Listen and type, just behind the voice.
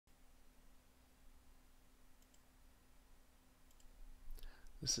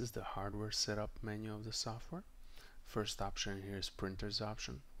This is the hardware setup menu of the software. First option here is printers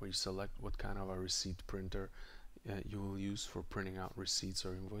option, where you select what kind of a receipt printer you will use for printing out receipts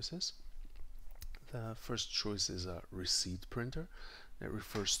or invoices. The first choice is a receipt printer. That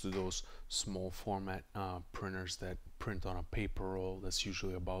refers to those small format printers that print on a paper roll that's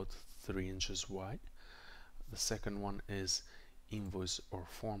usually about 3 inches wide. The second one is invoice or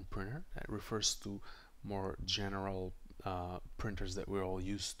form printer. That refers to more general printers that we're all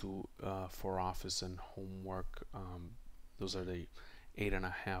used to for office and homework. Those are the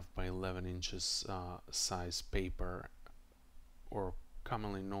 8.5 by 11 inches size paper, or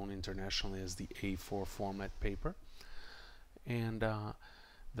commonly known internationally as the A4 format paper. And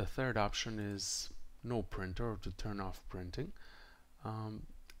the third option is no printer, or to turn off printing.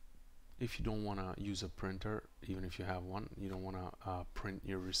 If you don't want to use a printer, even if you have one, you don't want to print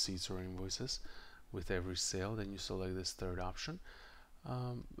your receipts or invoices with every sale, then you select this third option.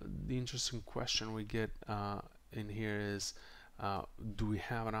 The interesting question we get in here is, do we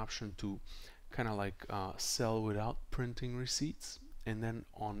have an option to kind of like sell without printing receipts? And then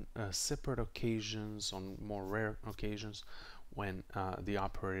on separate occasions, on more rare occasions, when the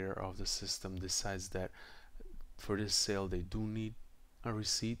operator of the system decides that for this sale they do need a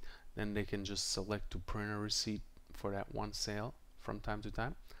receipt, then they can just select to print a receipt for that one sale from time to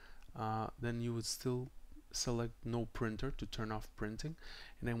time. Then you would still select no printer to turn off printing,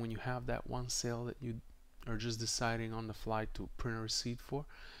 and then when you have that one sale that you are just deciding on the fly to print a receipt for,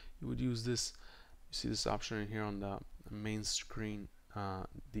 you would use this. You see this option in here on the main screen,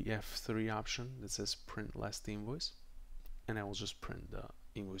 the F3 option that says print last invoice, and I will just print the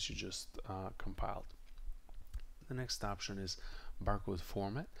invoice you just compiled. The next option is barcode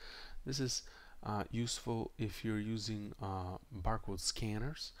format. This is useful if you're using barcode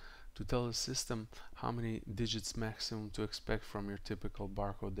scanners to tell the system how many digits maximum to expect from your typical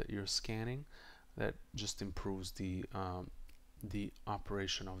barcode that you're scanning. That just improves the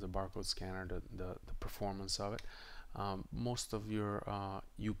operation of the barcode scanner, the performance of it. Most of your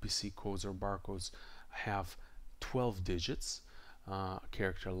UPC codes or barcodes have 12 digits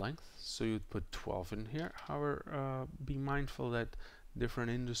character length, so you'd put 12 in here. However, be mindful that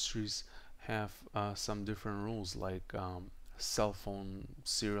different industries have some different rules, like cell phone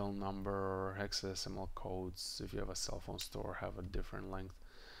serial number or hexadecimal codes. If you have a cell phone store, have a different length,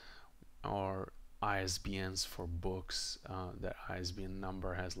 or ISBNs for books. That ISBN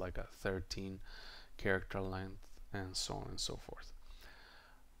number has like a 13 character length, and so on and so forth.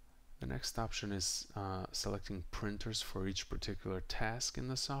 The next option is selecting printers for each particular task in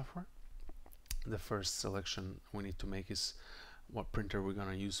the software. The first selection we need to make is what printer we're going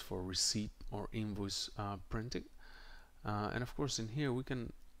to use for receipt or invoice printing. And of course in here we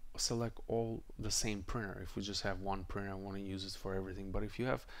can select all the same printer. If we just have one printer, I want to use it for everything. But if you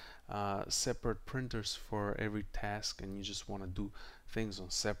have separate printers for every task and you just want to do things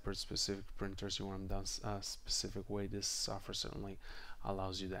on separate specific printers, you want them done a specific way, this software certainly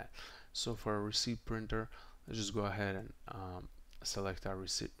allows you that. So for a receipt printer, let's just go ahead and select our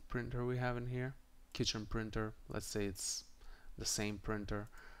receipt printer we have in here. Kitchen printer, let's say it's the same printer.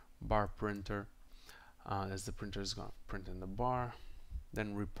 Bar printer, as the printer is going to print in the bar.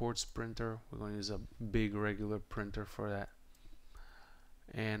 Then reports printer, we're going to use a big regular printer for that.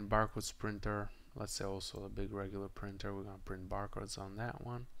 And barcodes printer, let's say also a big regular printer, we're going to print barcodes on that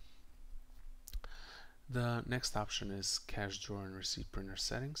one. The next option is cash drawer and receipt printer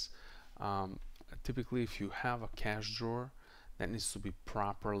settings. Typically if you have a cash drawer, that needs to be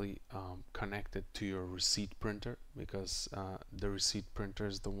properly connected to your receipt printer, because the receipt printer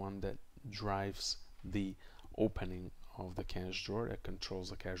is the one that drives the opening of the cash drawer, that controls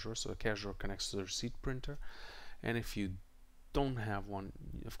the cash drawer. So the cash drawer connects to the receipt printer, and if you don't have one,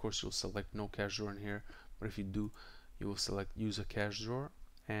 of course you'll select no cash drawer in here, but if you do, you will select use a cash drawer,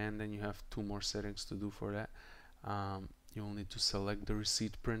 and then you have two more settings to do for that. You will need to select the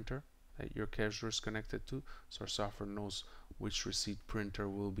receipt printer that your cash drawer is connected to, so our software knows which receipt printer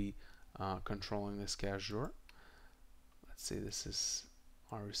will be controlling this cash drawer. Let's say this is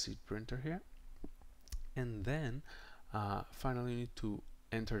our receipt printer here. And then finally you need to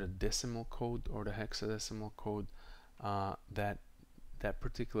enter the decimal code or the hexadecimal code that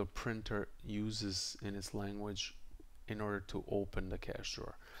particular printer uses in its language in order to open the cash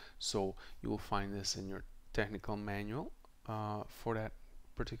drawer. So you will find this in your technical manual for that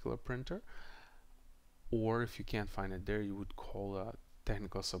particular printer, or if you can't find it there, you would call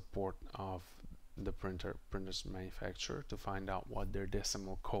technical support of the printer's manufacturer to find out what their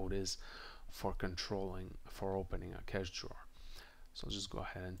decimal code is for opening a cash drawer. So I'll just go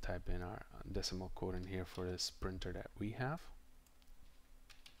ahead and type in our decimal code in here for this printer that we have.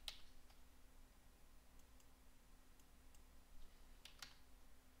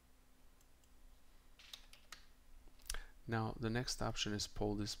 Now the next option is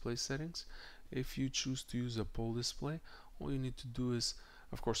poll display settings. If you choose to use a poll display, all you need to do is,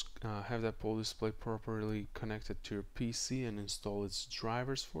 of course, have that poll display properly connected to your PC and install its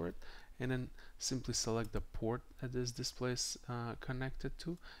drivers for it, and then simply select the port that this display is connected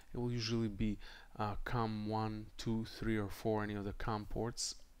to. It will usually be COM 1, 2, 3, or 4, any of the COM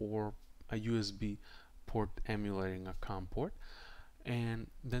ports, or a USB port emulating a COM port, and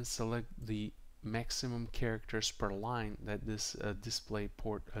then select the maximum characters per line that this display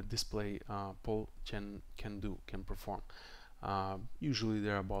poll can perform. Usually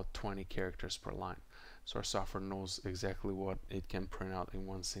there are about 20 characters per line, so our software knows exactly what it can print out in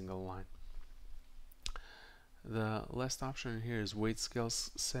one single line. The last option here is weight scale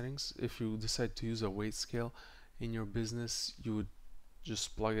settings. If you decide to use a weight scale in your business, you would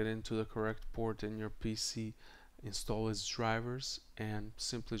just plug it into the correct port in your PC, install its drivers, and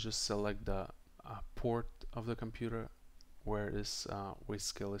simply just select the port of the computer where this weight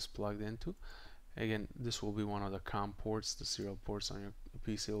scale is plugged into. Again, this will be one of the COM ports. The serial ports on your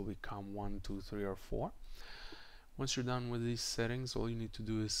PC will be COM 1, 2, 3, or 4. Once you're done with these settings, all you need to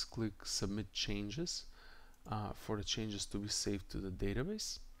do is click Submit Changes for the changes to be saved to the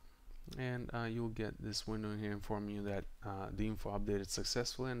database. And you'll get this window here informing you that the info updated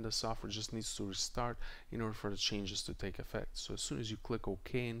successfully, and the software just needs to restart in order for the changes to take effect. So as soon as you click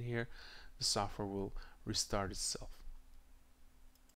OK in here, the software will restart itself.